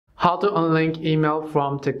How to unlink email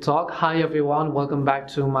from TikTok. Hi everyone, welcome back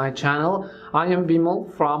to my channel. I am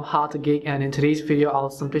Bimal from Geek, and in today's video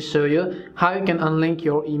I'll simply show you how you can unlink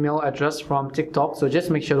your email address from TikTok. So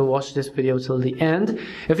just make sure to watch this video till the end.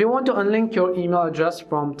 If you want to unlink your email address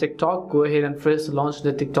from TikTok, go ahead and first launch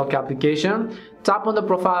the TikTok application. Tap on the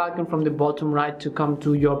profile icon from the bottom right to come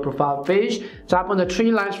to your profile page. Tap on the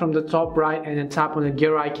three lines from the top right and then tap on the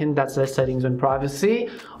gear icon that says settings and privacy.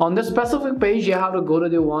 On this specific page, you have to go to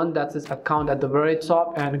the one that says account at the very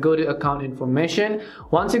top and go to account information.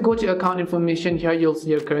 Once you go to account information, here you'll see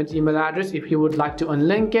your current email address. If you would like to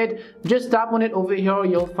unlink it, just tap on it. Over here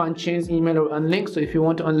you'll find change email or unlink. So if you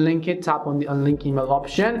want to unlink it, tap on the unlink email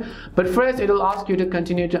option. But first it'll ask you to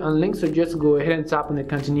continue to unlink, so just go ahead and tap on the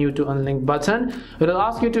continue to unlink button. It will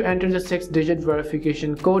ask you to enter the 6-digit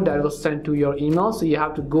verification code that will send to your email. So you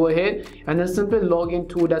have to go ahead and then simply log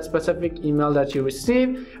into that specific email that you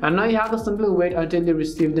receive, and now you have to simply wait until you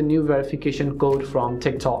receive the new verification code from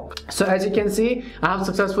TikTok. So as you can see, I have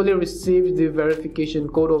successfully received the verification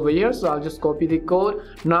code over here. So I'll just copy the code.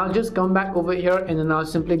 Now I'll just come back over here and then I'll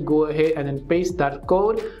simply go ahead and then paste that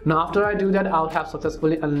code. Now after I do that, I'll have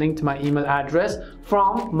successfully unlinked my email address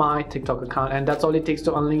from my TikTok account, and that's all it takes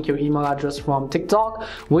to unlink your email address from TikTok.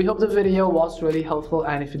 We hope the video was really helpful,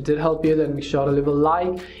 and if it did help you, then make sure to leave a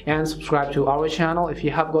like and subscribe to our channel. If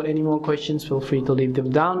you have got any more questions, feel free to leave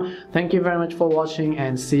them down. Thank you very much for watching,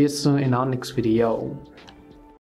 and see you soon in our next video.